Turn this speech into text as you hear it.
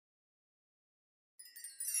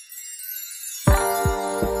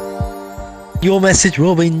Your message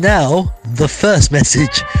will be now the first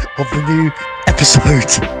message of the new episode.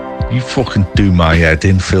 You fucking do my head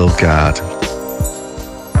in, Phil Guard.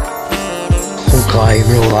 Hawkeye,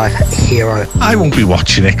 real life hero. I won't be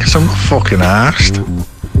watching it because I'm not fucking arsed.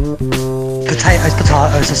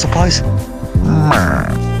 Potatoes, I suppose.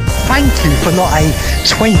 Thank you for not a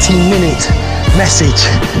 20-minute message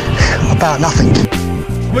about nothing.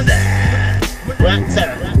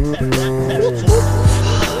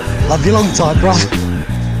 Love you long time, bro.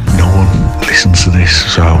 No one listens to this,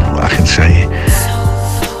 so I can say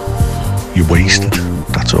you're wasted.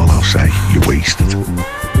 That's all I'll say. You're wasted.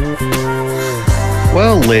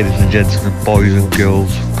 Well, ladies and gentlemen, boys and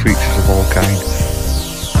girls, creatures of all kinds,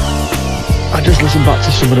 I just listened back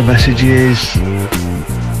to some of the messages.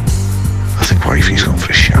 I think wifey's gone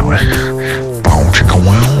for a shower.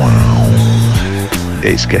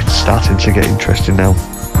 It's starting to get interesting now.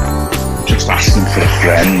 Just asking for a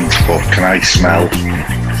friend, but can I smell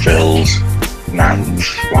Phil's Nan's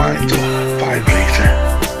wind up vibrator?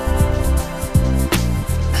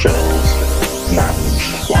 Phil's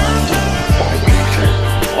Nan's wind up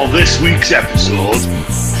vibrator. On this week's episode,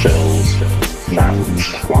 Phil's Nan's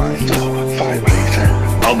wind up vibrator.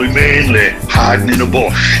 I'll be mainly hiding in a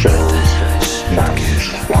bush. Phil's Nan's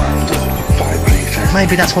wind up vibrator.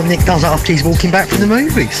 Maybe that's what Nick does after he's walking back from the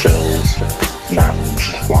movies. Phil's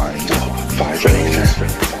Nan's wind up vibrator.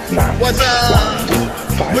 Nan's What's up? wind up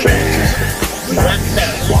vibrator.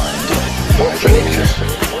 Nan's wind up vibrator.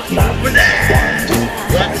 Nan's wind up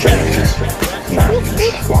vibrator.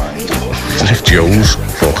 Nan's wind up. As if Joe's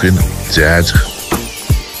fucking dead.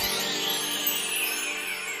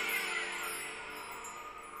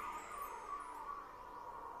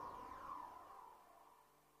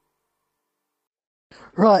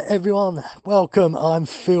 Right, everyone, welcome. I'm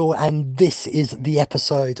Phil, and this is the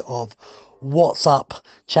episode of What's Up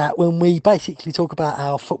Chat, when we basically talk about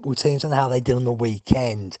our football teams and how they did on the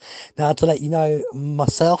weekend. Now, to let you know,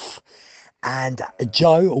 myself and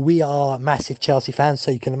Joe, we are massive Chelsea fans,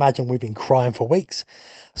 so you can imagine we've been crying for weeks.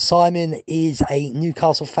 Simon is a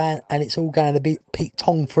Newcastle fan, and it's all going to be Pete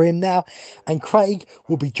Tong for him now. And Craig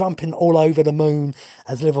will be jumping all over the moon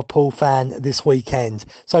as a Liverpool fan this weekend.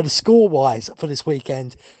 So the score-wise for this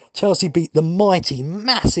weekend, Chelsea beat the mighty,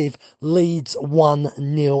 massive Leeds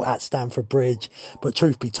 1-0 at Stamford Bridge. But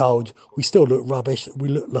truth be told, we still look rubbish. We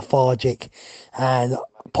look lethargic, and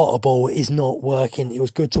Potter ball is not working. It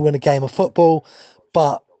was good to win a game of football,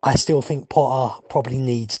 but I still think Potter probably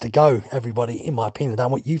needs to go, everybody, in my opinion. I don't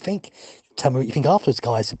know what you think. Tell me what you think afterwards,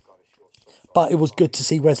 guys. But it was good to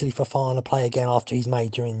see Wesley Fofana play again after his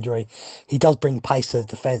major injury. He does bring pace to the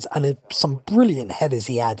defence, and some brilliant headers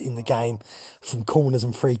he had in the game from corners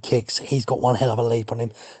and free kicks. He's got one hell of a leap on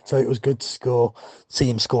him, so it was good to see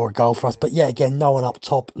him score a goal for us. But yeah, again, no one up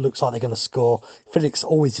top. Looks like they're going to score. Felix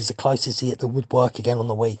always is the closest he hit the woodwork again on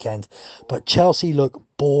the weekend. But Chelsea look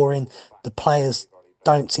boring. The players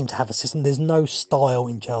don't seem to have a system. There's no style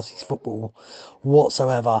in Chelsea's football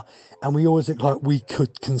whatsoever, and we always look like we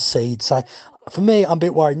could concede. So for me, I'm a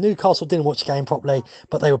bit worried. Newcastle didn't watch the game properly,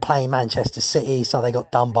 but they were playing Manchester City, so they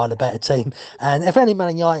got done by the better team. And if any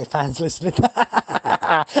Man United fans listening,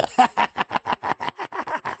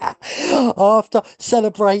 after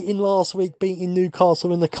celebrating last week beating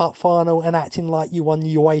Newcastle in the cup final and acting like you won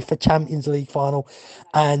the UEFA Champions League final,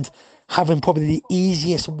 and having probably the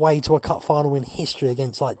easiest way to a cup final in history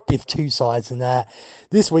against like Div 2 sides and that.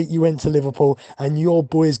 This week you went to Liverpool and your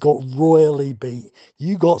boys got royally beat.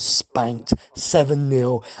 You got spanked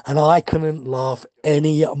 7-0, and I couldn't laugh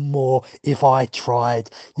any more if I tried.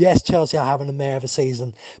 Yes, Chelsea are having a mare of a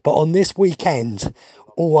season, but on this weekend,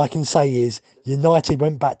 all I can say is United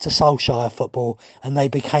went back to Solskjaer football and they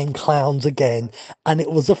became clowns again, and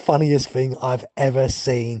it was the funniest thing I've ever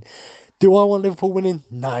seen. Do I want Liverpool winning?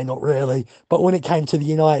 No, not really. But when it came to the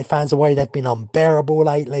United fans, the way they've been unbearable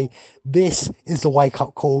lately, this is the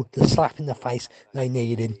wake-up call, the slap in the face they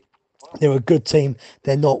needed. They're a good team.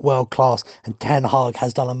 They're not world-class. And Ten Hag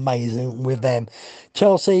has done amazing with them.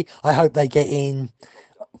 Chelsea, I hope they get in,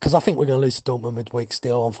 because I think we're going to lose to Dortmund midweek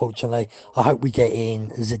still, unfortunately. I hope we get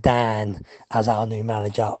in Zidane as our new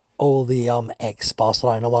manager, or the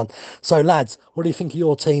ex-Barcelona one. So, lads, what do you think of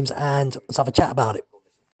your teams? And let's have a chat about it.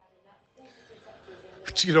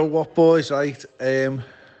 Do you know what, boys? Right, I've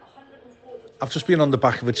just been on the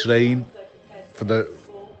back of a train for the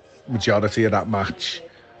majority of that match.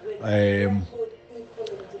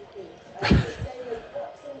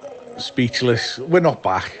 Speechless. We're not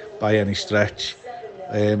back by any stretch.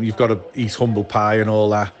 You've got to eat humble pie and all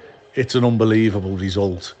that. It's an unbelievable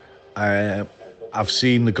result. I've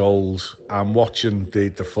seen the goals. I'm watching the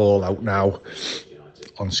fallout now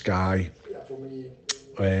on Sky.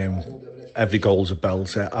 Every goal's a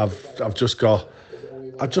belter.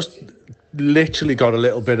 I've just literally got a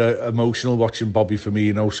little bit emotional watching Bobby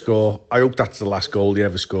Firmino score. I hope that's the last goal he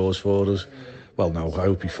ever scores for us. Well, no, I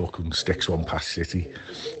hope he fucking sticks one past City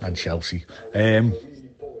and Chelsea.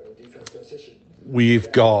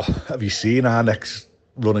 We've got, have you seen our next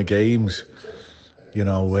run of games? You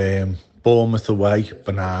know, Bournemouth away,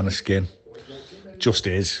 banana skin. Just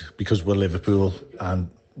is, because we're Liverpool and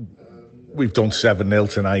we've done 7-0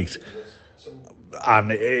 tonight.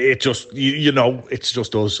 And it just, you know, it's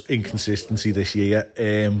just us, inconsistency this year.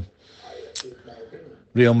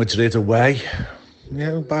 Real Madrid away.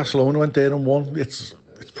 Yeah, Barcelona went there and won. It's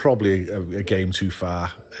probably a game too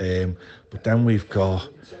far. But then we've got,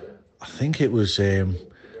 I think it was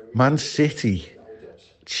Man City,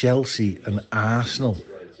 Chelsea and Arsenal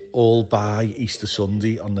all by Easter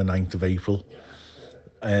Sunday on the 9th of April.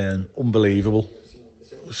 Unbelievable.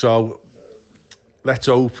 So let's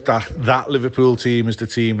hope that Liverpool team is the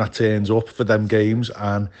team that turns up for them games,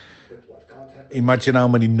 and imagine how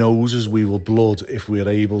many noses we will blood if we're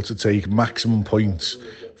able to take maximum points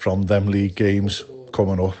from them league games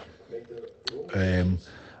coming up. I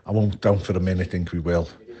won't down for a minute think we will.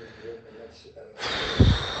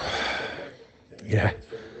 Yeah.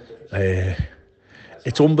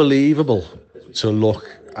 It's unbelievable to look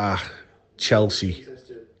at Chelsea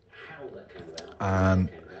and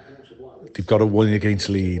they've got a win against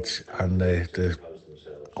Leeds, and I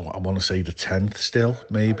want to say the 10th still,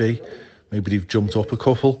 maybe they've jumped up a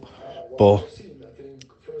couple, but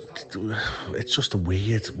it's just a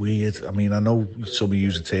weird. I mean, I know some of you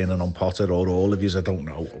are turning on Potter, or all of you, I don't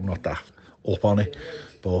know. I'm not that up on it,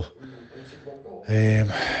 but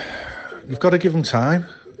you've got to give him time.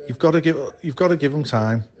 You've got to give him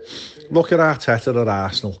time. Look at Arteta at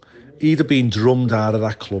Arsenal. He'd have been drummed out of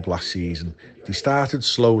that club last season. They started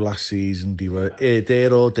slow last season. They were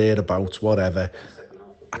there or thereabouts, whatever.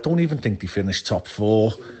 I don't even think they finished top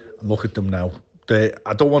 4. And look at them now.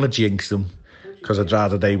 I don't want to jinx them, because I'd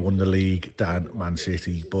rather they won the league than Man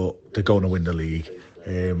City, but they're going to win the league.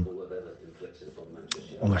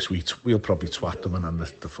 Unless we'll probably twat them and hand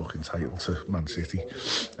the fucking title to Man City.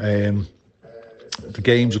 The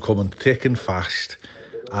games are coming thick and fast.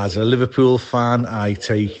 As a Liverpool fan, I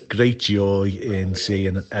take great joy in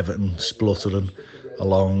seeing Everton spluttering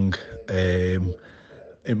along.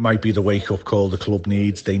 It might be the wake-up call the club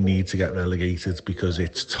needs. They need to get relegated because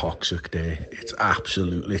it's toxic there. It's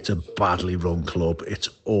a badly run club. It's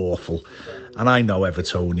awful. And I know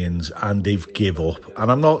Evertonians, and they've give up.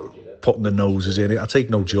 And I'm not putting the noses in it. I take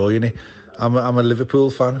no joy in it. I'm a Liverpool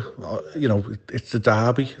fan. You know, it's the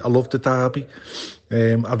derby. I love the derby.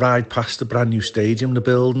 I ride past the brand new stadium they're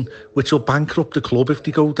building, which will bankrupt the club if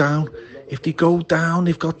they go down. If they go down,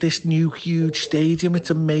 they've got this new huge stadium. It's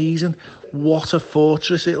amazing. What a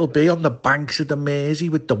fortress it'll be on the banks of the Mersey,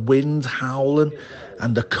 with the wind howling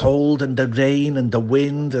and the cold and the rain and the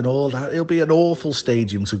wind and all that. It'll be an awful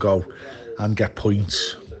stadium to go and get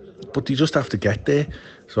points. But they just have to get there.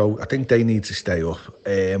 So I think they need to stay up.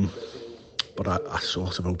 But I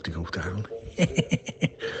sort of hope they go down.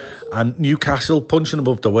 And Newcastle punching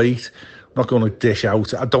above the weight. I'm not going to dish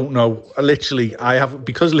out. I don't know. I have,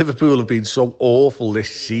 because Liverpool have been so awful this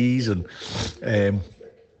season. I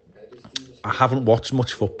haven't watched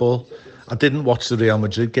much football. I didn't watch the Real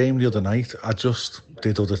Madrid game the other night. I just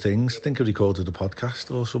did other things. I think I recorded a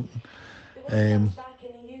podcast or something.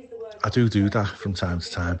 I do that from time to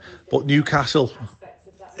time. But Newcastle,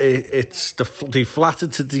 they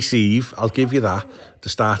flattered to deceive. I'll give you that. The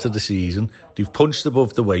start of the season, they've punched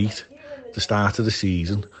above the weight. The start of the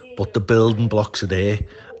season, but the building blocks are there,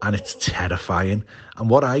 and it's terrifying. And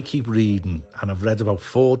what I keep reading, and I've read about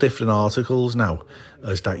 4 different articles now,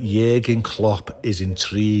 is that Jurgen Klopp is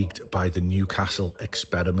intrigued by the Newcastle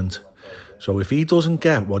experiment. So if he doesn't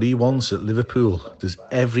get what he wants at Liverpool, there's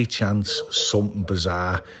every chance something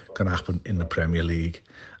bizarre can happen in the Premier League.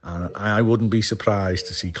 And I wouldn't be surprised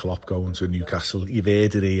to see Klopp going to Newcastle. You've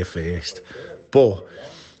heard it here first. But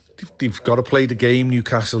they've got to play the game,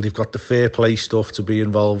 Newcastle. They've got the fair play stuff to be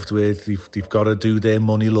involved with. They've got to do their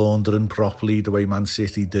money laundering properly, the way Man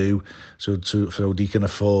City do, so they can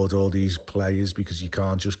afford all these players, because you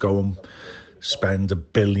can't just go and spend £1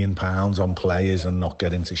 billion on players and not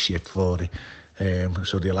get into shit for it.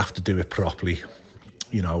 So they'll have to do it properly.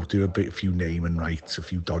 You know, do a few naming rights, a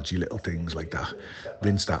few dodgy little things like that.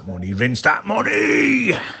 Rinse that money.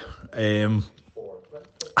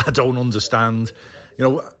 I don't understand. You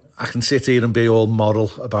know, I can sit here and be all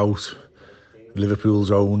moral about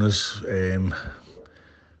Liverpool's owners.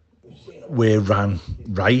 We're ran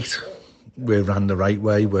right. We're ran the right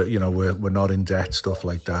way. We're not in debt, stuff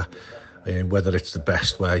like that. whether it's the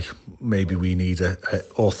best way. Maybe we need a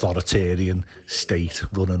authoritarian state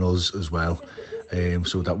running us as well,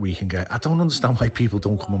 so that we can get... I don't understand why people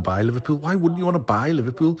don't come and buy Liverpool. Why wouldn't you want to buy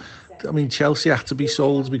Liverpool? I mean, Chelsea had to be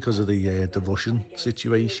sold because of the Russian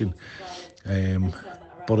situation.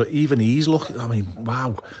 But even he's looking... I mean,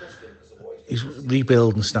 wow. He's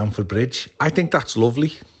rebuilding Stamford Bridge. I think that's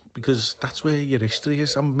lovely, because that's where your history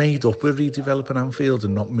is. I'm made up with redeveloping Anfield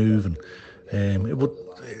and not moving.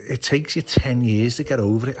 It takes you 10 years to get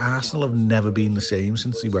over it. Arsenal have never been the same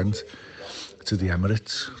since they went to the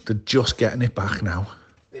Emirates. They're just getting it back now.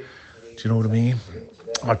 Do you know what I mean?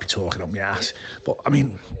 I might be talking up my ass, but I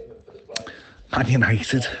mean, Man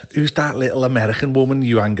United. Who's that little American woman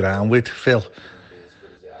you hang around with, Phil?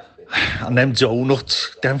 And them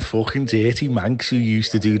donuts, them fucking dirty manx who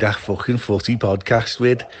used to do that fucking footy podcast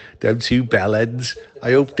with, them two bellends.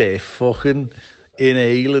 I hope they're fucking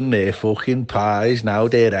inhaling their fucking pies now,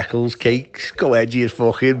 their Eccles cakes. Go ahead, you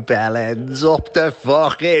fucking bellends, up the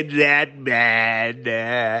fucking red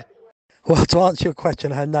man. Well, to answer your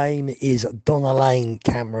question, her name is Donna Lane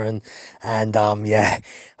Cameron, and yeah,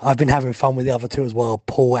 I've been having fun with the other two as well,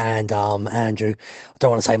 Paul and Andrew. I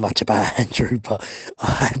don't want to say much about Andrew, but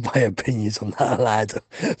I have my opinions on that lad,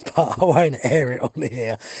 but I won't air it on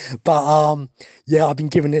here. But yeah, I've been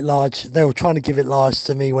giving it large. They were trying to give it large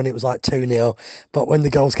to me when it was like 2-0, but when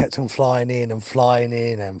the goals kept on flying in and flying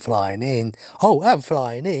in and flying in, and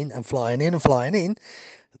flying in and flying in and flying in,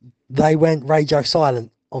 they went radio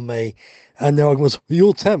silent on me, and the argument was,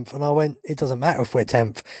 you're 10th, and I went, it doesn't matter if we're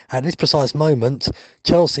 10th. At this precise moment,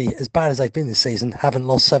 Chelsea, as bad as they've been this season, haven't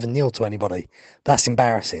lost 7-0 to anybody. That's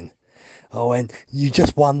embarrassing. I went, you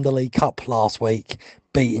just won the League Cup last week,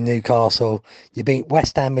 beating Newcastle. You beat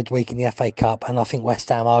West Ham midweek in the FA Cup, and I think West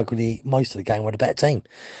Ham arguably most of the game were the better team.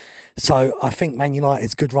 So I think Man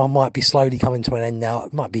United's good run might be slowly coming to an end now.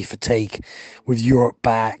 It might be fatigue with Europe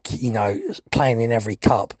back, playing in every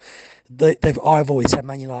cup. I've always said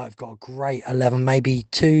Man United have got a great 11, maybe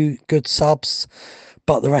 2 good subs,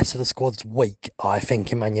 but the rest of the squad's weak, I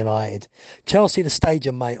think, in Man United. Chelsea, the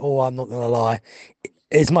stadium, mate, I'm not going to lie.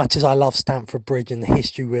 As much as I love Stamford Bridge and the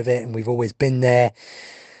history with it, and we've always been there,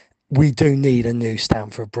 we do need a new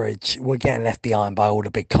Stamford Bridge. We're getting left behind by all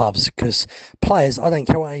the big clubs, because players, I don't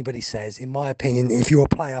care what anybody says, in my opinion, if you're a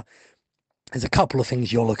player, there's a couple of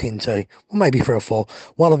things you'll look into, well, maybe 3 or 4.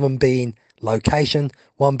 One of them being location,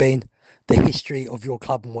 one being the history of your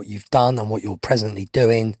club and what you've done and what you're presently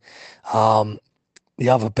doing. The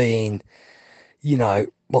other being,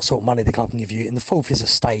 what sort of money the club can give you. And the fourth is a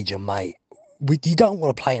stadium, mate. You don't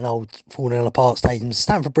want to play in old falling apart stadiums.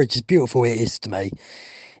 Stamford Bridge, as beautiful it is to me,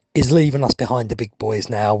 is leaving us behind the big boys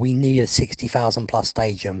now. We need a 60,000 plus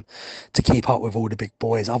stadium to keep up with all the big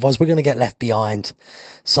boys. Otherwise, we're going to get left behind.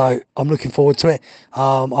 So I'm looking forward to it.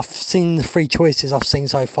 I've seen the 3 choices I've seen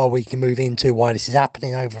so far we can move into why this is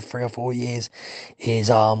happening over 3 or 4 years is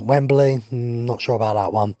Wembley. Not sure about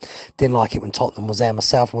that one. Didn't like it when Tottenham was there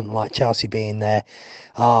myself. I wouldn't like Chelsea being there.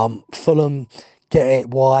 Fulham, get it,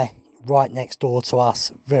 why? Right next door to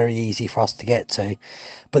us, very easy for us to get to.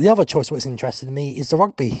 But the other choice what's interested in me is the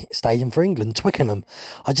rugby stadium for England, Twickenham.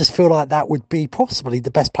 I just feel like that would be possibly the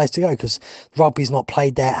best place to go, because rugby's not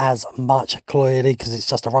played there as much, clearly, because it's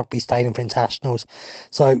just a rugby stadium for internationals.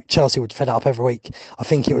 So Chelsea would fit it up every week. I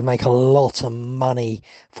think it would make a lot of money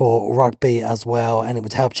for rugby as well, and it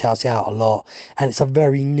would help Chelsea out a lot. And it's a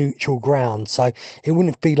very neutral ground, so it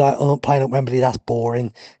wouldn't be like, playing at Wembley, that's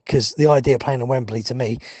boring, because the idea of playing at Wembley, to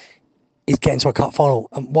me, is getting to a cup final.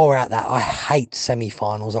 And while we're at that, I hate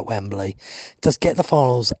semi-finals at Wembley. Just get the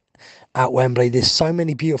finals at Wembley. There's so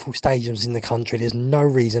many beautiful stadiums in the country. There's no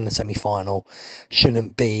reason the semi-final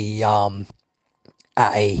shouldn't be at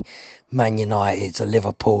a Man United's, a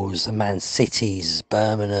Liverpool's, a Man City's,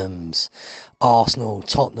 Birmingham's, Arsenal,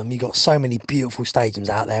 Tottenham. You've got so many beautiful stadiums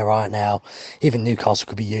out there right now. Even Newcastle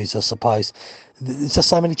could be used, I suppose. There's just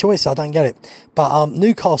so many choices. I don't get it. But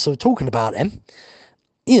Newcastle, talking about them,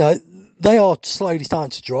 they are slowly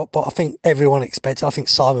starting to drop, but I think everyone expects. I think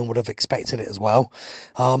Simon would have expected it as well.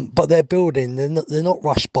 But they're building. They're not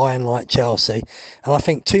rushed buying like Chelsea. And I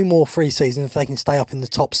think 2 more free seasons, if they can stay up in the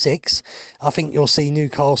top 6, I think you'll see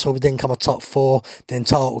Newcastle then come a top 4, then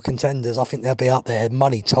title contenders. I think they'll be up there.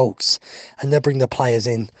 Money talks, and they'll bring the players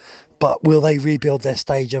in. But will they rebuild their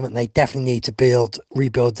stadium? And they definitely need to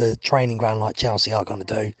rebuild the training ground like Chelsea are going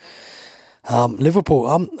to do. Liverpool,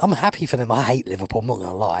 I'm happy for them. I hate Liverpool, I'm not going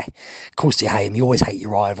to lie. Of course you hate them. You always hate your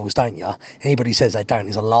rivals, don't you? Anybody who says they don't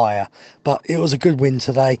is a liar. But it was a good win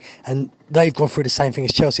today, and they've gone through the same thing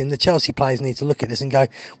as Chelsea. And the Chelsea players need to look at this and go,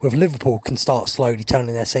 well, if Liverpool can start slowly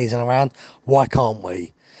turning their season around, why can't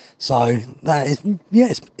we? So that is,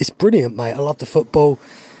 it's brilliant, mate. I love the football.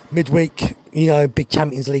 Midweek, big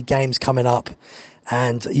Champions League games coming up,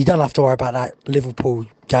 and you don't have to worry about that Liverpool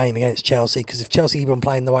game against Chelsea, because if Chelsea keep on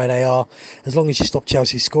playing the way they are, as long as you stop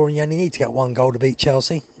Chelsea scoring, you only need to get one goal to beat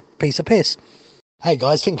Chelsea. Piece of piss. Hey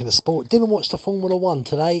guys, thinking of sport, didn't watch the Formula 1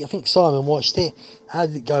 today. I think Simon watched it. How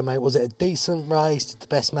did it go, mate? Was it a decent race? Did the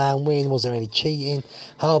best man win? Was there any cheating?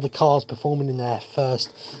 How are the cars performing in their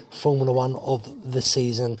first Formula 1 of the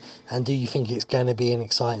season? And do you think it's going to be an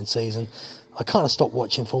exciting season? I kind of stopped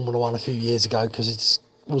watching Formula 1 a few years ago because it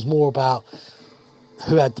was more about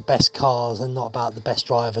who had the best cars and not about the best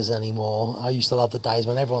drivers anymore. I used to love the days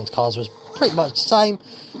when everyone's cars was pretty much the same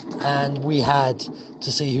and we had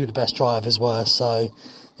to see who the best drivers were. So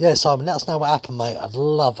yeah, Simon, let us know what happened, mate. I'd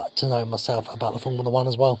love to know myself about the Formula 1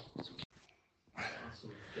 as well.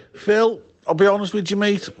 Phil, I'll be honest with you,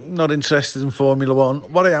 mate, not interested in Formula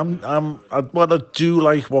 1. What I do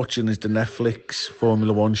like watching is the Netflix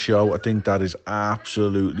Formula 1 show. I think that is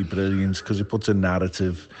absolutely brilliant because it puts a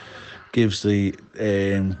narrative, gives the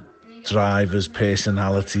drivers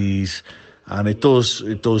personalities, and it does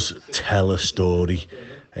tell a story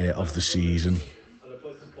of the season.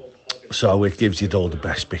 So it gives you all the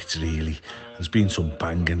best bits, really. There's been some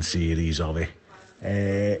banging series of it.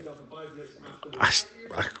 I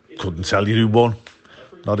couldn't tell you who won.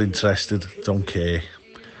 Not interested, don't care.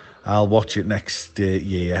 I'll watch it next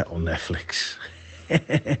year on Netflix.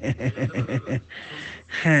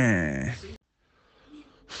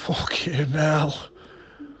 Fucking hell.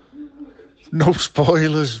 No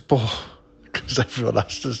spoilers, but because everyone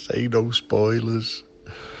has to say no spoilers.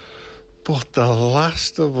 But The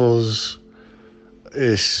Last of Us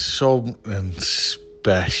is something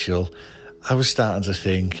special. I was starting to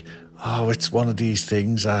think, it's one of these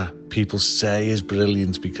things that people say is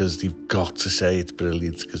brilliant because they've got to say it's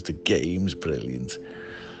brilliant because the game's brilliant.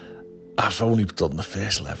 I've only done the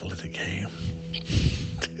first level of the game.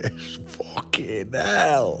 This fucking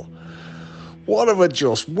hell. What have I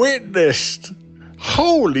just witnessed?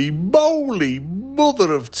 Holy moly,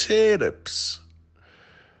 mother of turnips.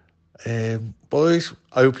 Boys,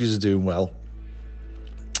 I hope you're doing well.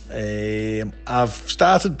 I've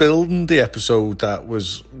started building the episode that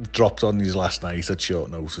was dropped on you last night at short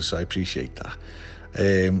notice. I appreciate that.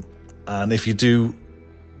 And if you do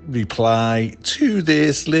reply to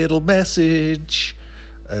this little message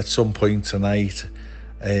at some point tonight,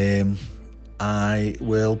 I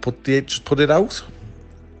will put it out.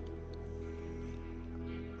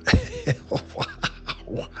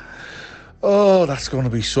 Wow. Oh, that's going to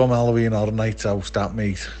be some Halloween Horror Night out, that,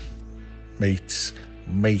 mate. Mates,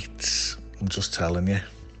 I'm just telling you.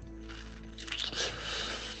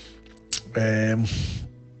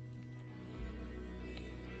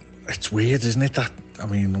 It's weird, isn't it?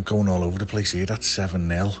 I'm going all over the place here. That's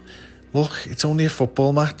 7-0. Look, it's only a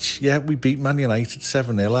football match. Yeah, we beat Man United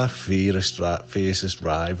 7-0, our fiercest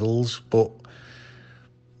rivals, but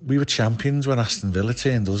we were champions when Aston Villa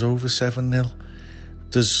turned us over 7-0.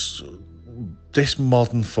 This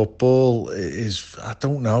modern football is, I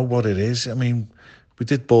don't know what it is. I mean, we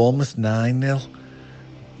did Bournemouth 9-0.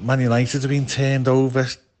 Man United have been turned over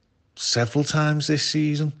several times this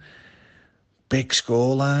season. Big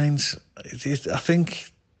score lines. I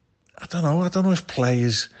don't know if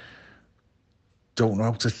players don't know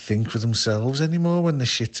how to think for themselves anymore when the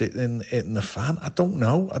shit's hitting the fan. I don't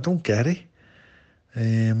know. I don't get it.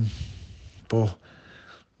 But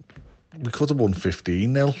we could have won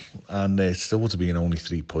 15-0 and it still would have been only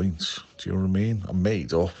 3 points. Do you know what I mean? I'm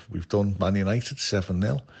made up. We've done Man United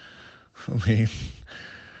 7-0. I mean,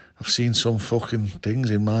 I've seen some fucking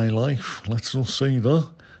things in my life. Let's not say that.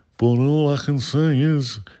 But all I can say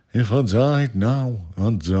is, if I died now,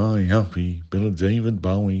 I'd die happy. Bit of David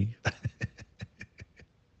Bowie.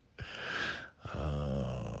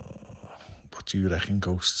 What do you reckon,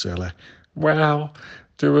 Ghost Seller? Well,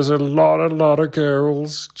 there was a lot of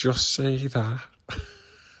girls, just say that.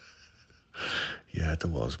 Yeah,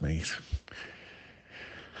 there was, mate.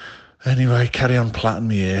 Anyway, carry on plaiting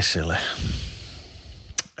me ear, silly.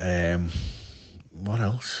 What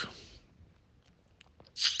else?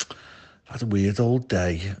 I've had a weird old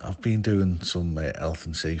day. I've been doing some health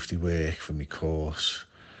and safety work for my course.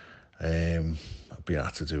 I've been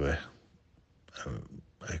had to do a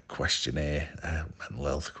questionnaire, a mental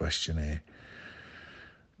health questionnaire.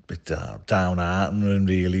 Bit downhearting and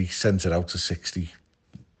really sent it out to 60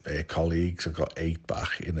 colleagues. I got 8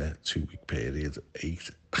 back in a 2-week period.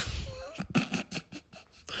 8.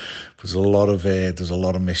 There's a lot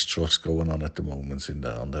of mistrust going on at the moment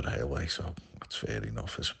on the railway, so that's fair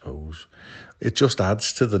enough, I suppose. It just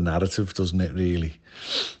adds to the narrative, doesn't it? Really,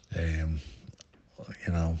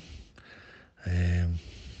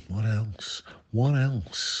 What else? What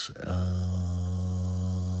else?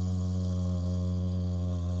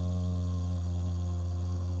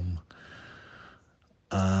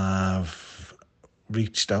 I've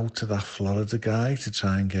reached out to that Florida guy to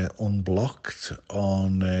try and get unblocked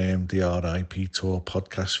on the RIP Tour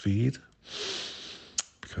podcast feed,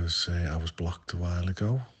 because I was blocked a while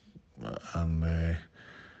ago, and I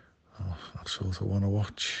sort of want to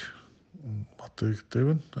watch what they're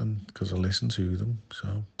doing, and because I listen to them,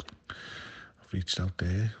 so I've reached out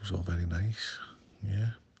there. It was all very nice.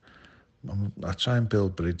 Yeah, I try and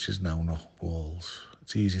build bridges now, not walls.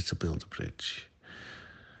 It's easy to build a bridge.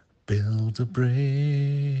 Build a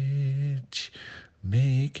bridge,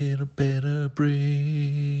 make it a better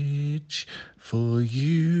bridge for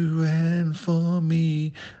you and for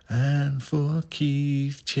me and for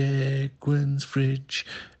Keith Chegwin's fridge.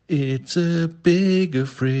 It's a bigger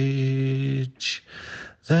fridge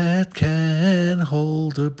that can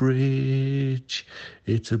hold a bridge.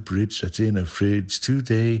 It's a bridge that's in a fridge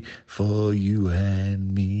today for you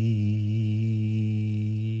and me.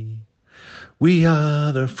 We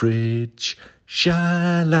are the fridge,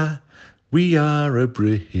 shala. We are a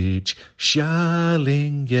bridge,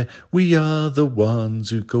 sharling, yeah. We are the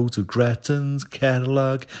ones who go to Grattan's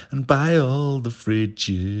catalogue and buy all the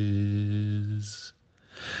fridges.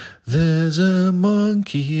 There's a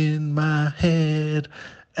monkey in my head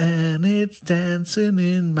and it's dancing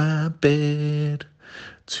in my bed.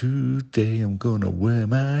 Today I'm gonna wear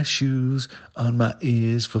my shoes on my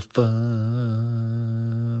ears for fun.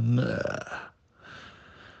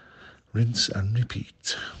 Rinse and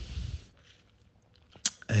repeat.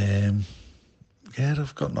 Yeah,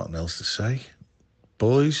 I've got nothing else to say.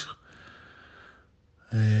 Boys,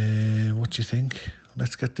 what do you think?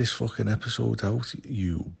 Let's get this fucking episode out,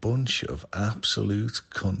 you bunch of absolute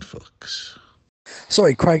cuntfucks.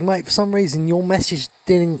 Sorry, Craig, mate, for some reason your message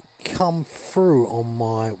didn't come through on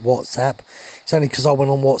my WhatsApp. It's only because I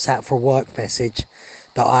went on WhatsApp for a work message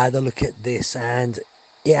that I had a look at this, and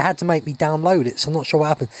it had to make me download it, so I'm not sure what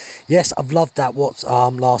happened. Yes, I've loved that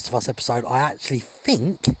Last of Us episode. I actually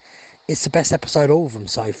think it's the best episode of all of them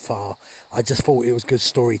so far. I just thought it was good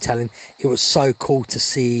storytelling. It was so cool to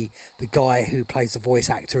see the guy who plays the voice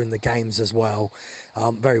actor in the games as well.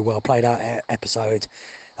 Very well played out episode.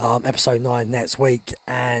 Episode 9 next week,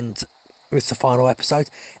 and it's the final episode.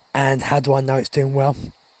 And how do I know it's doing well?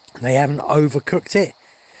 They haven't overcooked it,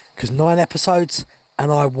 because 9 episodes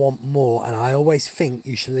and I want more, and I always think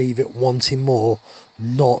you should leave it wanting more,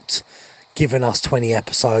 not giving us 20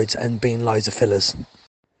 episodes and being loads of fillers.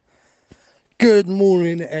 Good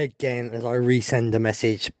morning again, as I resend a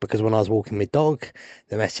message, because when I was walking my dog,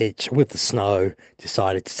 the message with the snow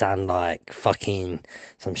decided to sound like fucking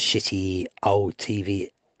some shitty old TV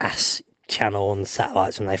ass channel on the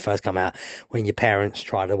satellites when they first come out, when your parents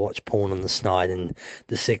try to watch porn on the snide and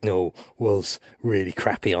the signal was really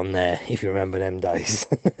crappy on there, if you remember them days.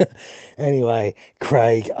 Anyway,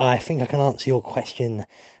 Craig, I think I can answer your question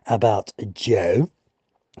about Joe.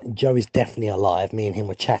 Joe is definitely alive. Me and him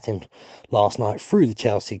were chatting last night through the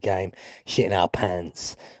Chelsea game, shitting our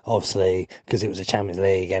pants, obviously, because it was a Champions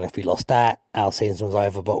League, and if we lost that, our season was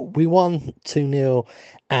over. But we won 2-0,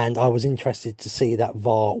 and I was interested to see that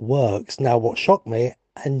VAR works. Now, what shocked me,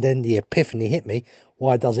 and then the epiphany hit me,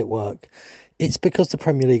 why does it work? It's because the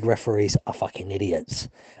Premier League referees are fucking idiots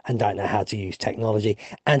and don't know how to use technology,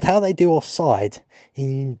 and how they do offside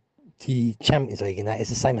in the Champions League, and that is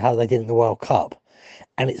the same how they did in the World Cup.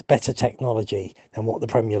 And it's better technology than what the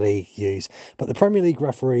Premier League use. But the Premier League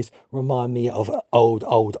referees remind me of old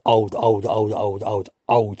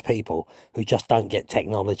people who just don't get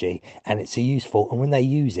technology, and it's useful. And when they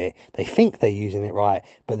use it, they think they're using it right,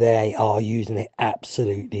 but they are using it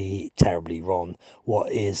absolutely terribly wrong.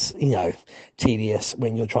 What is, tedious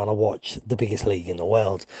when you're trying to watch the biggest league in the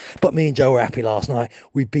world. But me and Joe were happy last night.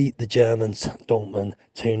 We beat the Germans, Dortmund,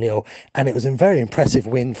 2-0, and it was a very impressive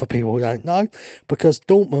win for people who don't know, because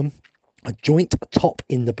Dortmund are joint top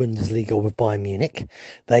in the Bundesliga with Bayern Munich.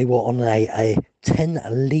 They were on a 10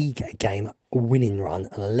 league game winning run,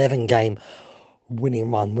 an 11 game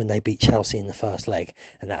winning run when they beat Chelsea in the first leg.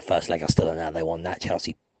 And that first leg, I still don't know how they won that.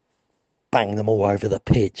 Chelsea banged them all over the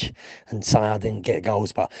pitch, and somehow didn't get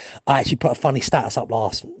goals. But I actually put a funny status up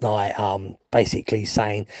last night, basically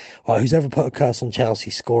saying, well, who's ever put a curse on Chelsea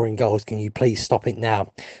scoring goals, can you please stop it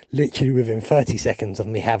now? Literally within 30 seconds of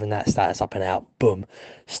me having that status up and out, boom,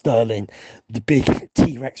 Sterling, the big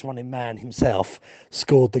T-Rex running man himself,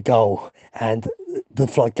 scored the goal. And the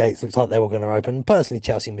floodgates looked like they were going to open. Personally,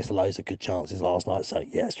 Chelsea missed loads of good chances last night, so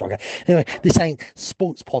yeah, struggle. Anyway, this ain't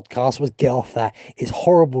sports podcast. Let's get off that. It's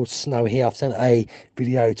horrible snow here. I've sent a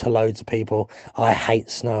video to loads of people. I hate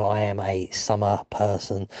snow. I am a summer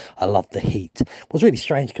person. I love the heat. It was really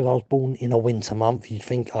strange because I was born in a winter month. You'd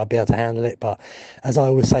think I'd be able to handle it, but as I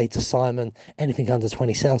always say to Simon, anything under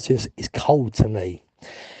 20 Celsius is cold to me.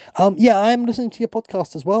 Yeah, I am listening to your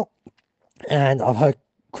podcast as well, and I've heard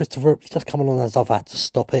Christopher just come along as I've had to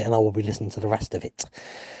stop it, and I will be listening to the rest of it.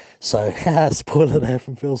 So, spoiler there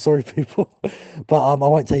from Phil, sorry people. But I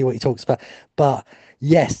won't tell you what he talks about. But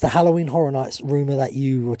yes, the Halloween Horror Nights rumour that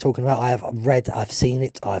you were talking about, I have read, I've seen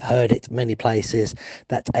it, I've heard it many places,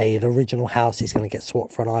 that the original house is going to get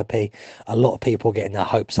swapped for an IP. A lot of people getting their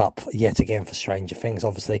hopes up yet again for Stranger Things,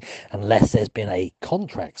 obviously, unless there's been a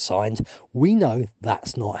contract signed. We know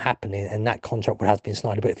that's not happening, and that contract would have been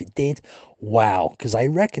signed. But if it did, wow, because I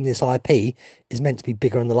reckon this IP is meant to be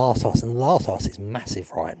bigger than The Last of Us, and The Last of Us is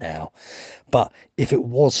massive right now. But if it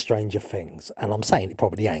was Stranger Things, and I'm saying it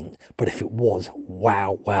probably ain't, but if it was,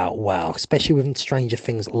 wow, wow, wow, especially with Stranger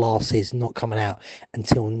Things last season not coming out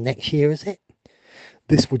until next year, is it?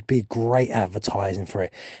 This would be great advertising for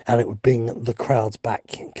it, and it would bring the crowds back,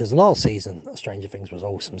 because last season Stranger Things was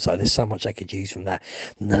awesome, so there's so much I could use from that,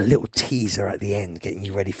 and the little teaser at the end getting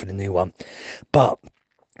you ready for the new one. But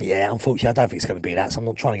yeah, unfortunately, I don't think it's going to be that, so I'm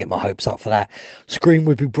not trying to get my hopes up for that. Scream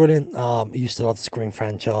would be brilliant. I used to love the Scream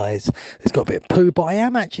franchise. It's got a bit of poo, but I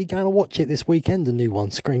am actually going to watch it this weekend, the new one,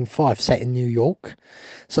 Scream 5, set in New York.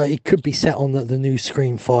 So it could be set on the new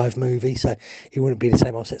Scream 5 movie, so it wouldn't be the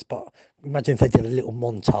same old sets, but imagine if they did a little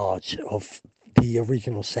montage of the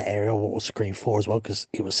original set area, what was Scream 4 as well, because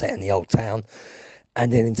it was set in the old town.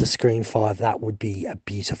 And then into Scream 5, that would be a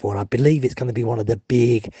beautiful one. I believe it's going to be one of the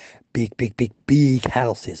big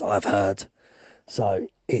houses, I've heard. So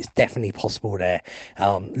it's definitely possible there.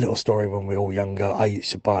 Little story, when we were all younger, I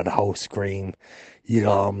used to buy the whole Scream.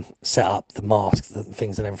 You set up the masks and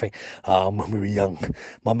things and everything. When we were young,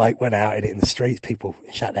 my mate went out in it in the streets. People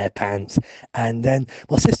shat their pants. And then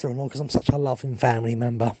my sister-in-law, because I'm such a loving family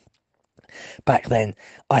member, back then,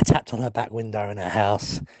 I tapped on her back window in her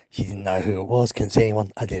house. She didn't know who it was, couldn't see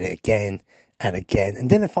anyone. I did it again and again. And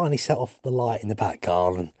then I finally set off the light in the back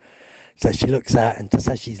garden. So she looks out, and just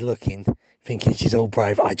as she's looking, thinking she's all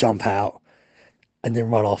brave, I jump out and then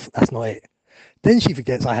run off. That's not it. Then she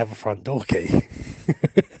forgets I have a front door key.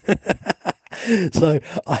 So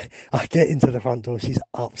I get into the front door. She's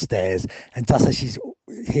upstairs, and just as she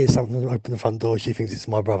hears something open the front door, she thinks it's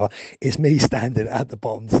my brother. It's me standing at the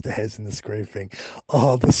bottom of the stairs in the Scream thing.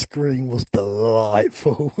 Oh, the scream was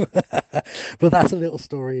delightful. But that's a little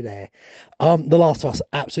story there. The Last of Us,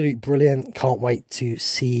 absolutely brilliant. Can't wait to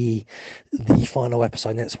see the final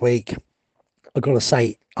episode next week. I've got to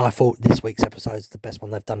say, I thought this week's episode is the best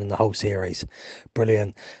one they've done in the whole series.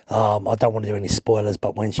 Brilliant. I don't want to do any spoilers,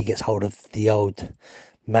 but when she gets hold of the old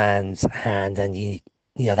man's hand and you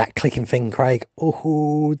know that clicking thing, Craig,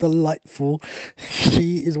 oh, delightful.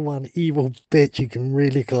 She is one evil bitch who can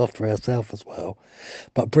really look after herself as well.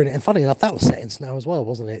 But brilliant. And funny enough, that was set in snow as well,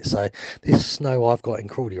 wasn't it? So this snow I've got in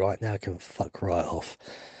Crawley right now can fuck right off.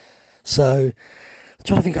 So I'm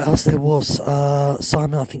trying to think what else there was.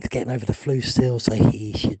 Simon, I think, is getting over the flu still, so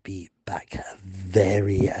he should be back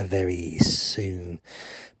very, very soon.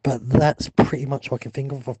 But that's pretty much what I can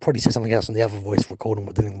think of. I've probably said something else on the other voice recording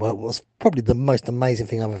what didn't work. It was probably the most amazing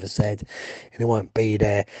thing I've ever said, and it won't be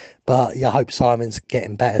there. But yeah, I hope Simon's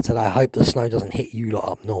getting better today. I hope the snow doesn't hit you lot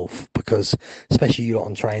up north, because especially you lot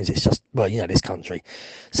on trains, it's just, well, you know, this country,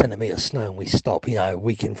 centimetre of snow and we stop. You know,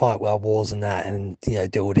 we can fight world wars and that, and you know,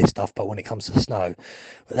 do all this stuff. But when it comes to snow,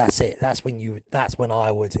 that's it. That's when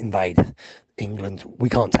I would invade England. We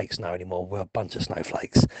can't take snow anymore. We're a bunch of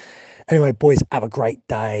snowflakes. Anyway, boys, have a great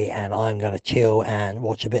day, and I'm going to chill and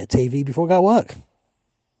watch a bit of TV before I go to work.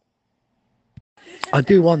 I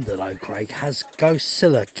do wonder, though, Craig, has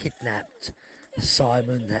Ghostzilla kidnapped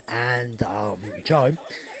Simon and Joe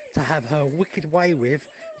to have her wicked way with?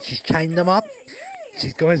 She's chained them up.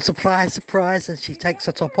 She's going surprise, surprise, and she takes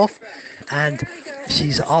her top off, and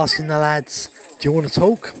she's asking the lads, do you want to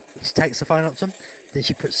talk? She takes the phone up to them, then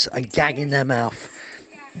she puts a gag in their mouth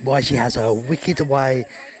while she has her wicked way.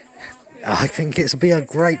 I think it'll be a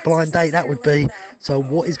great blind date, that would be. So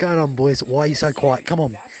what is going on, boys? Why are you so quiet? Come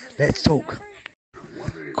on, let's talk.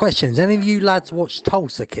 Questions. Any of you lads watched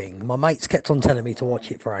Tulsa King? My mates kept on telling me to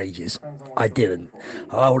watch it for ages. I didn't.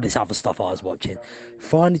 All this other stuff I was watching.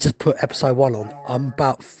 Finally just put episode 1 on. I'm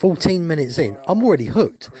about 14 minutes in. I'm already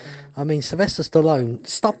hooked. I mean, Sylvester Stallone,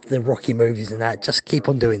 stop the Rocky movies and that. Just keep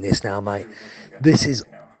on doing this now, mate. This is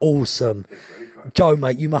awesome. Joe,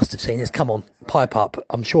 mate, you must have seen this. Come on, pipe up.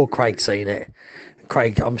 I'm sure Craig's seen it.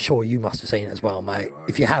 Craig, I'm sure you must have seen it as well, mate.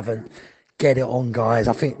 If you haven't, get it on, guys.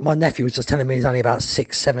 I think my nephew was just telling me there's only about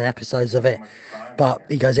 6-7 episodes of it. But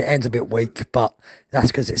he goes, it ends a bit weak, but that's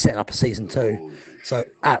because it's setting up a season 2. So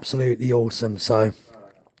absolutely awesome. So,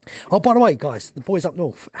 oh, by the way, guys, the boys up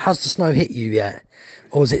north, has the snow hit you yet?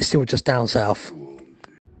 Or is it still just down south?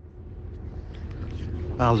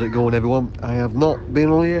 How's it going, everyone? I have not been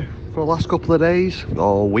on here for the last couple of days,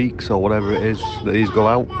 or weeks, or whatever it is that these go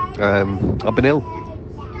out. I've been ill.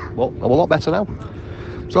 Well, I'm a lot better now.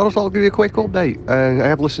 So I just thought I'd give you a quick update. I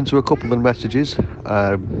have listened to a couple of the messages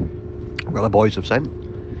the boys have sent.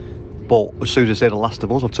 But as soon as they say The Last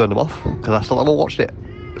of Us, I've turned them off, because I still haven't watched it.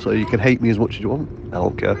 So you can hate me as much as you want. I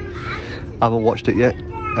don't care. I haven't watched it yet.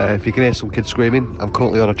 If you can hear some kids screaming, I'm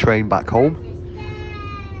currently on a train back home.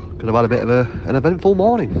 Because I've had a bit of an eventful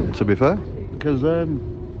morning, to be fair. Because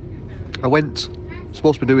I went,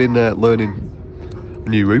 supposed to be doing learning a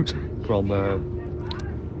new route from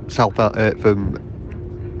Salford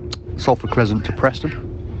Crescent to Preston.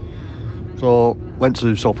 So went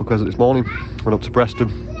to Salford Crescent this morning, went up to Preston.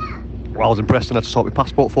 While I was in Preston, I had to sort my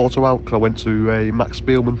passport photo out because I went to a Max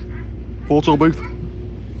Spielman photo booth.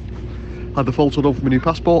 Had the photo done for my new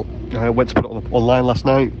passport. I went to put it online last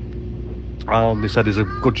night, and they said there's a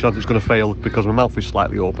good chance it's going to fail because my mouth is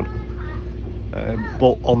slightly open.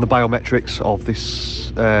 But on the biometrics of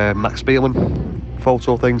this Max Spielman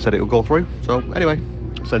photo thing, said it would go through. So anyway,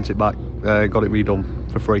 sent it back, got it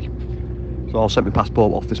redone for free. So I sent my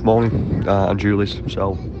passport off this morning and Julie's,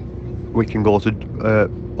 so we can go to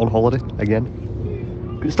on holiday again.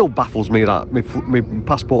 It still baffles me that my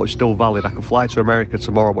passport is still valid. I can fly to America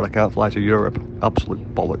tomorrow, but I can't fly to Europe.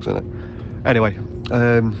 Absolute bollocks, isn't it? Anyway,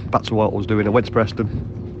 back to what I was doing. I went to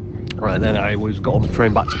Preston. Right, then I got on the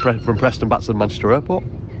train back from Preston back to the Manchester airport. I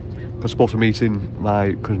was supposed to be meeting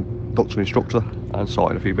my conductor instructor and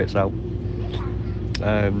sorting a few bits out.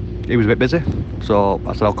 He was a bit busy, so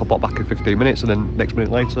I said I'll come back in 15 minutes, and then next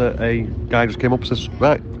minute later a guy just came up and says,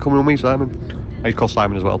 right, come with me, Simon. And he's called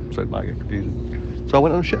Simon as well, so it might get confusing. So I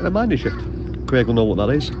went on a minding shift. Craig will know what that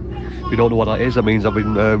is. If you don't know what that is, that means I've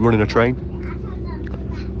been running a train,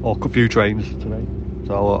 or a few trains today.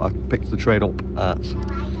 So I picked the train up at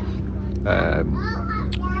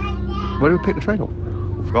where did we pick the train up?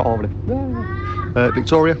 I forgot already.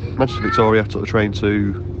 Victoria, Manchester Victoria. Took the train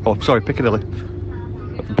to Piccadilly.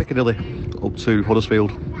 From Piccadilly up to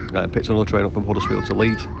Huddersfield, picked another train up from Huddersfield to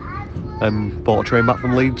Leeds, and bought a train back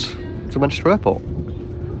from Leeds to Manchester Airport.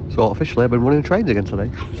 So officially I've been running trains again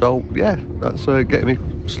today. So yeah, that's slowly getting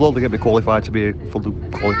me qualified to be a fully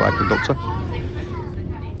qualified conductor.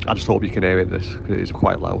 I just hope you can hear it, this, because it is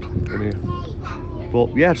quite loud in here.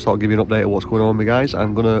 But yeah, just thought I'd give you an update of what's going on with me, guys.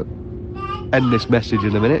 I'm going to end this message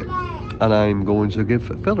in a minute, and I'm going to give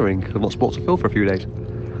Phil a ring. I've not spoken to Phil for a few days.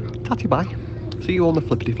 Tatty bye. See you on the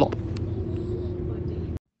flippity flop.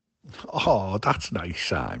 Oh, that's nice,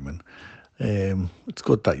 Simon. It's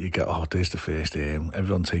good that you get, oh, there's the first aim.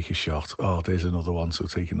 Everyone take a shot. Oh, there's another one, so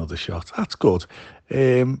take another shot. That's good.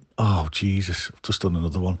 Oh, Jesus, I've just done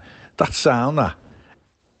another one. That sound that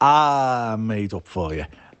I made up for you.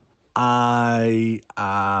 I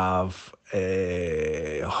have,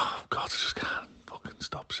 oh, God, I just can't fucking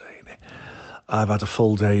stop saying it. I've had a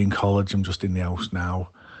full day in college. I'm just in the house now.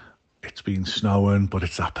 It's been snowing, but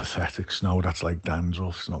it's that pathetic snow that's like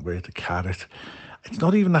dandruff. It's not worth a carrot. It's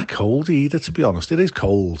not even that cold either, to be honest. It is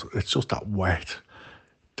cold. It's just that wet,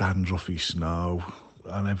 dandruffy snow,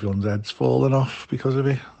 and everyone's head's falling off because of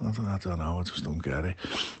it. I don't know. I just don't get it.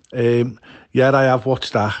 Yeah, I have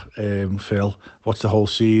watched that, Phil. Watched the whole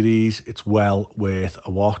series. It's well worth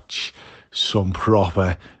a watch. Some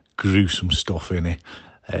proper gruesome stuff in it.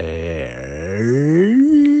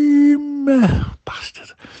 Bastard.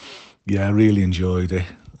 Yeah, I really enjoyed it.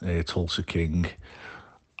 Tulsa King.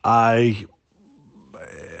 Fuck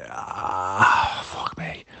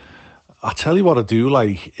me. I tell you what I do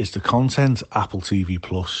like is the content Apple TV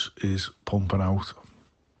Plus is pumping out.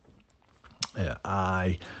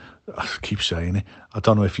 I keep saying it. I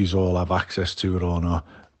don't know if you all have access to it or not,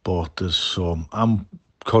 but there's some. I'm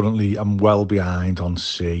well behind on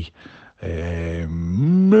C. Fucking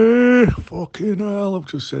hell, I've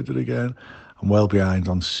just said it again. I'm well behind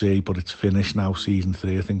on C, but it's finished now, season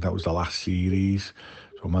 3. I think that was the last series.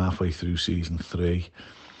 So I'm halfway through season 3.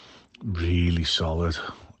 Really solid.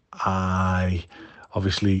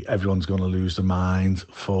 Obviously, everyone's going to lose their mind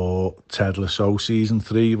for Ted Lasso season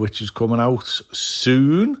 3, which is coming out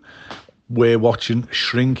soon. We're watching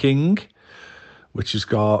Shrinking, which has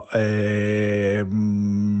got Han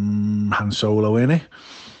Solo in it.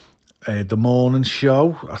 The Morning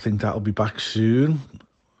Show, I think that'll be back soon.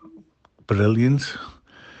 Brilliant.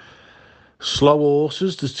 Slow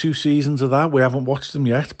Horses, there's 2 seasons of that. We haven't watched them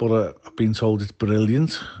yet, but I've been told it's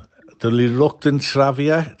brilliant. The Reluctant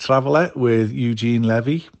Traveller with Eugene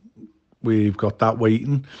Levy, we've got that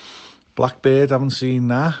waiting. Blackbird, haven't seen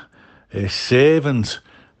that. Servant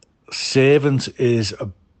is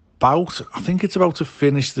about, I think it's about to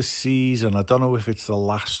finish the season. I don't know if it's the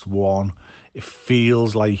last one. It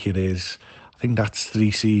feels like it is. I think that's 3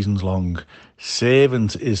 seasons long.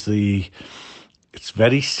 Servant is it's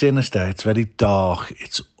very sinister. It's very dark.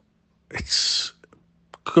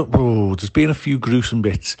 There's been a few gruesome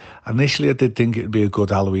bits. Initially, I did think it'd be a good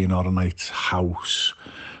Halloween Horror Nights house,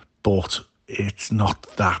 but it's not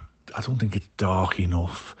that. I don't think it's dark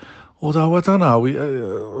enough. Although, I don't know.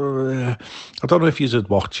 I don't know if you should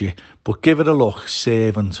watch it, but give it a look.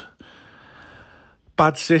 Servant.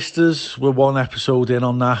 Bad Sisters, we're 1 episode in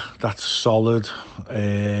on that. That's solid.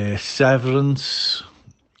 Severance,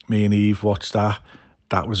 me and Eve watched that.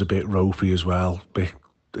 That was a bit ropey as well.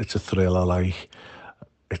 It's a thriller, like.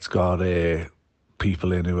 It's got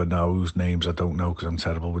people in who know whose names I don't know because I'm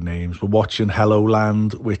terrible with names. We're watching Hello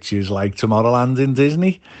Land, which is like Tomorrowland in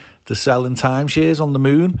Disney. They're selling timeshares on the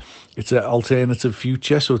moon. It's an alternative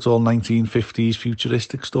future, so it's all 1950s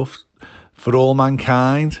futuristic stuff. For All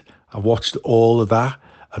Mankind, I watched all of that.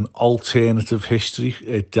 An alternative history.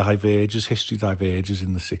 History diverges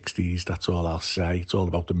in the 60s. That's all I'll say. It's all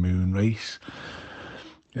about the moon race.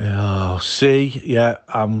 I'm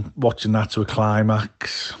watching that to a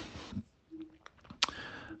climax.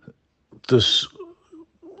 There's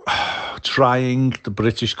Trying, the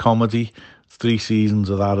British comedy. 3 seasons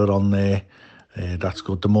of that are on there. That's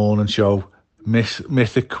good. The Morning Show.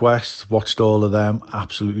 Mythic Quest, watched all of them.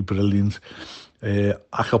 Absolutely brilliant.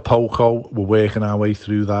 Acapulco, we're working our way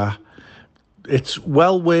through that. It's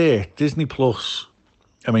well worth Disney Plus.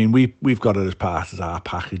 I mean, we've got it as part of our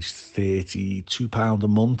package, £32 a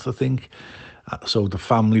month, I think. So the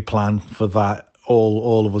family plan for that,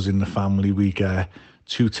 all of us in the family, we get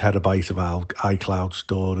 2 terabytes of our iCloud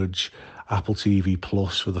storage, Apple TV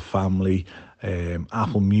Plus for the family,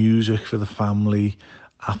 Apple Music for the family,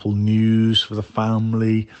 Apple News for the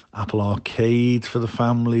family, Apple Arcade for the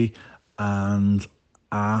family, and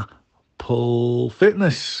Apple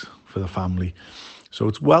Fitness for the family. So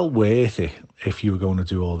it's well worth it if you were going to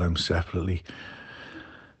do all them separately.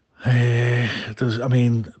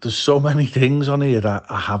 There's so many things on here that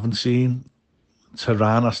I haven't seen.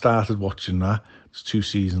 Tehran, I started watching that. It's 2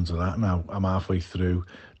 seasons of that now. I'm halfway through.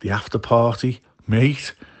 The After Party,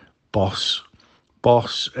 mate, boss,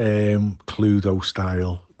 Cluedo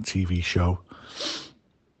style TV show.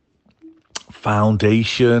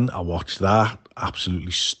 Foundation, I watched that.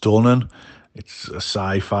 Absolutely stunning. It's a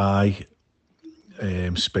sci-fi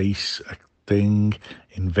space thing.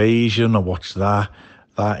 Invasion, I watched that.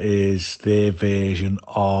 That is their version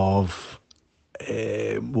of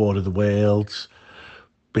War of the Worlds.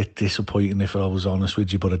 Bit disappointing if I was honest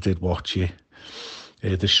with you, but I did watch it.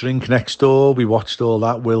 The Shrink Next Door, we watched all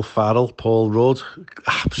that. Will Ferrell, Paul Rudd,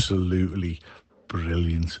 absolutely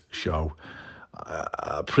brilliant show.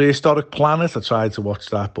 Prehistoric Planet, I tried to watch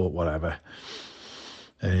that, but whatever.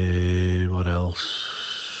 What else?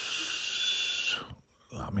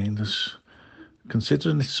 I mean,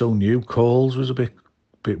 considering it's so new, Calls was a bit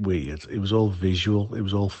weird. It was all visual. It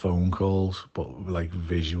was all phone calls, but like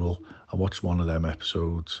visual. I watched one of them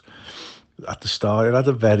episodes. At the start, it had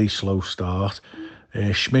a very slow start.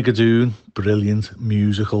 Schmigadoon, brilliant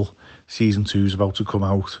musical. Season 2 is about to come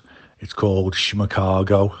out. It's called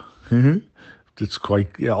Schmicago. It's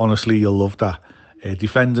quite, honestly, you'll love that.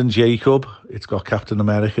 Defending Jacob, it's got Captain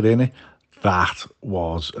America in it. That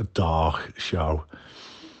was a dark show.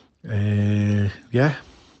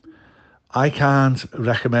 I can't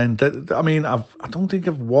recommend that. I mean, I don't think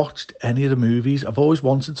I've watched any of the movies. I've always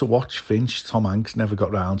wanted to watch Finch. Tom Hanks never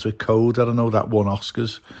got round to it. Code, I don't know, that won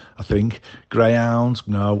Oscars, I think. Greyhound,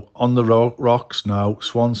 no. On the Rocks, no.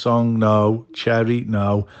 Swan Song, no. Cherry,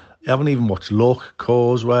 no. I haven't even watched Luck,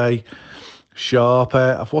 Causeway,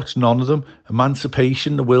 Sharper. I've watched none of them.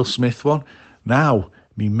 Emancipation, the Will Smith one. Now,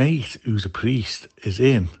 me mate, who's a priest, is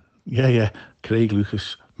in. Craig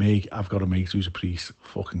Lucas. I've got a mate who's a priest,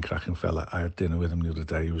 fucking cracking fella. I had dinner with him the other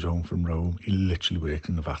day. He was home from Rome. He literally worked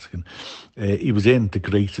in the Vatican. He was in the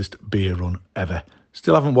greatest beer run ever.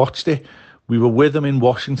 Still haven't watched it. We were with him in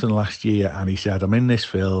Washington last year, and he said, I'm in this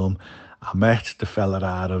film. I met the fella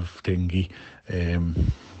out of Thingy,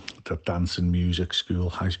 the dancing music school,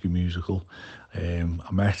 High School Musical.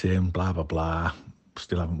 I met him, blah, blah, blah.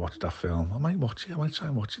 Still haven't watched that film. I might watch it. I might try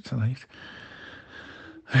and watch it tonight.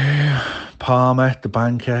 Palmer, the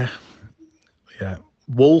banker, Yeah.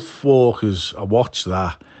 Wolf Walkers, I watched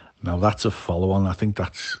that. Now that's a follow-on. I think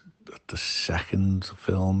that's the second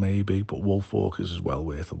film maybe, but Wolf Walkers is well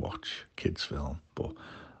worth a watch. Kids film, but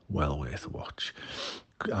well worth a watch.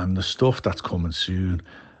 And the stuff that's coming soon,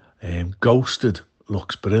 Ghosted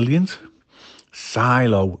looks brilliant.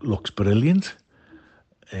 Silo looks brilliant.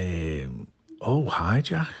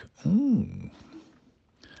 Hijack.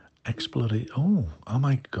 Exploration. Oh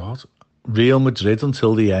my God. Real Madrid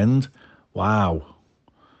Until the End. Wow.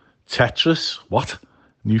 Tetris. What?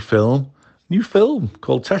 New film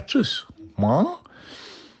called Tetris. What?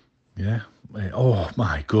 Yeah. Oh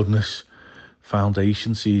my goodness.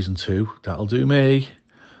 Foundation season 2. That'll do me.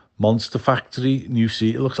 Monster Factory new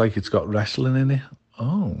seat. It looks like it's got wrestling in it.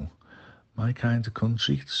 Oh, my kind of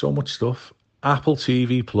country. So much stuff. Apple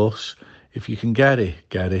TV Plus. If you can get it,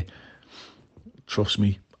 get it. Trust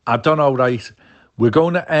me. I don't know, right? We're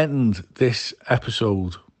going to end this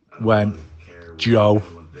episode when Joe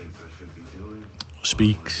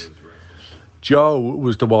speaks. Joe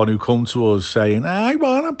was the one who come to us saying, I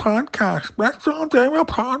want a podcast. Let's all do a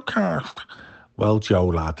podcast. Well, Joe,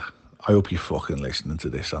 lad, I hope you're fucking listening to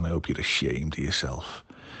this, and I hope you're ashamed of yourself.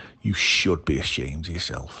 You should be ashamed of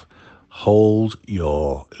yourself. Hold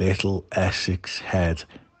your little Essex head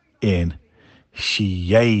in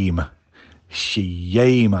shame.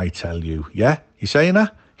 Shame, I tell you. Yeah? You saying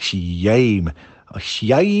that? Shame.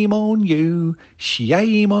 Shame on you.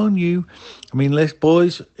 Shame on you. I mean, listen,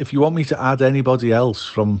 boys, if you want me to add anybody else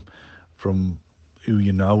from who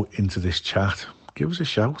you know into this chat, give us a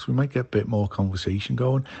shout. We might get a bit more conversation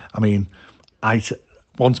going. I mean,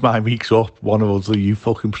 once my week's up, one of us, you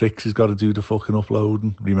fucking pricks, has got to do the fucking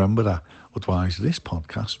uploading. Remember that. Otherwise, this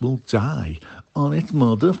podcast will die on its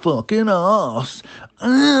motherfucking arse.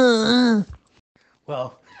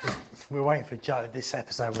 Well, we're waiting for Joe. This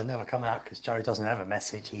episode will never come out because Joe doesn't have a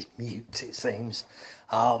message. He's mute, it seems.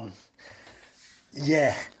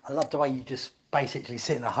 Yeah, I love the way you just basically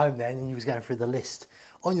sitting at home then and you was going through the list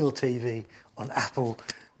on your TV, on Apple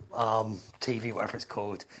TV, whatever it's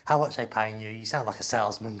called, how much they paying you. You sound like a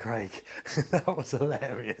salesman, Craig. That was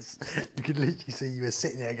hilarious. You could literally see you were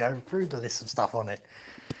sitting there going through the list of stuff on it.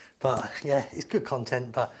 But yeah, it's good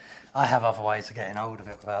content, but I have other ways of getting hold of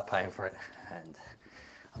it without paying for it, and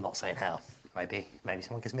I'm not saying how. Maybe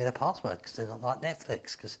someone gives me their password because they're not like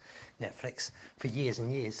Netflix, because Netflix for years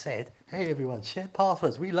and years said, hey everyone, share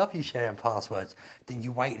passwords, we love you sharing passwords. Then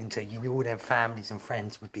you wait until all their families and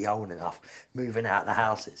friends would be old enough, moving out of the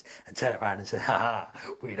houses, and turn around and say, haha,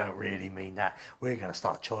 we don't really mean that, we're going to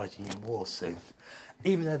start charging you more soon.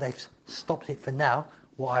 Even though they've stopped it for now,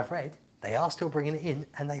 what I've read, they are still bringing it in,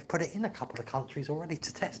 and they've put it in a couple of countries already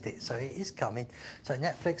to test it, so it is coming. So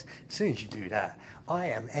Netflix, as soon as you do that, I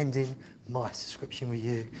am ending my subscription with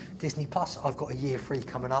you. Disney Plus, I've got a year free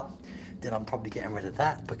coming up, then I'm probably getting rid of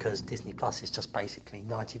that because Disney Plus is just basically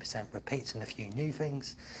 90% repeats and a few new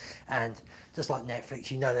things. And just like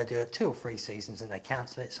Netflix, you know they do it 2 or 3 seasons and they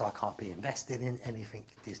cancel it, so I can't be invested in anything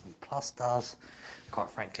Disney Plus does.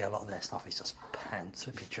 Quite frankly, a lot of their stuff is just pants,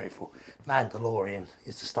 to be truthful. Mandalorian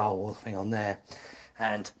is the Star Wars thing on there,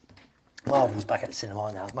 and Marvel's back at the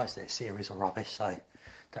cinema now. Most of their series are rubbish, so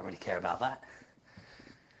don't really care about that.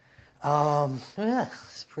 Yeah,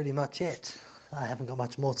 that's pretty much it. I haven't got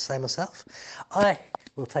much more to say myself. I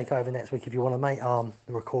will take over next week if you want to make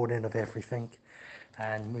the recording of everything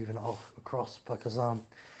and moving it off across, because I'm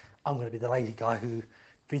going to be the lazy guy who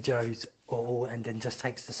videos all and then just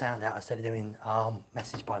takes the sound out instead of doing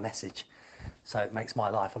message by message, so it makes my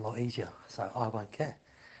life a lot easier, so I won't care.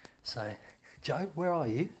 So Joe, where are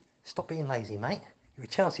you? Stop being lazy, mate. You're a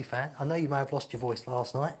Chelsea fan. I know you may have lost your voice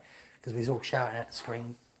last night because we was all shouting at the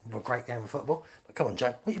screen with a great game of football, but come on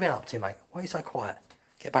Joe, what you been up to, mate? Why are you so quiet?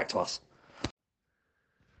 Get back to us.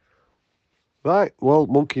 Right, well,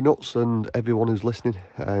 Monkey Nuts and everyone who's listening,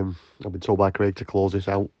 I've been told by Craig to close this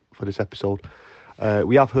out for this episode.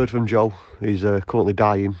 We have heard from Joe. He's currently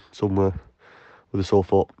dying somewhere with a sore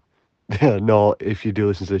foot. No, if you do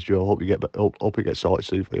listen to this, Joe, hope it gets sorted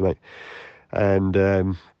soon for you, mate.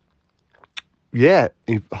 And yeah,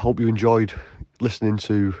 I hope you enjoyed listening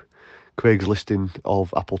to Craig's listing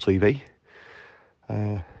of Apple TV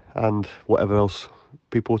and whatever else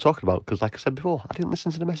people were talking about. Because, like I said before, I didn't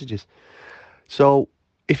listen to the messages. So,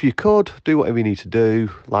 if you could, do whatever you need to do,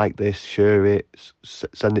 like this, share it,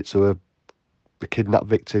 send it to a kidnapped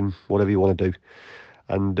victim, whatever you want to do.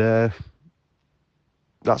 And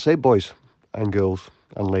that's it, boys and girls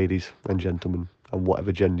and ladies and gentlemen and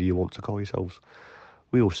whatever gender you want to call yourselves.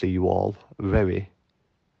 We will see you all very,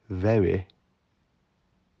 very...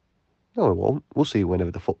 No, we won't. We'll see you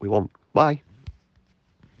whenever the fuck we want. Bye.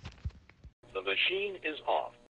 The machine is off.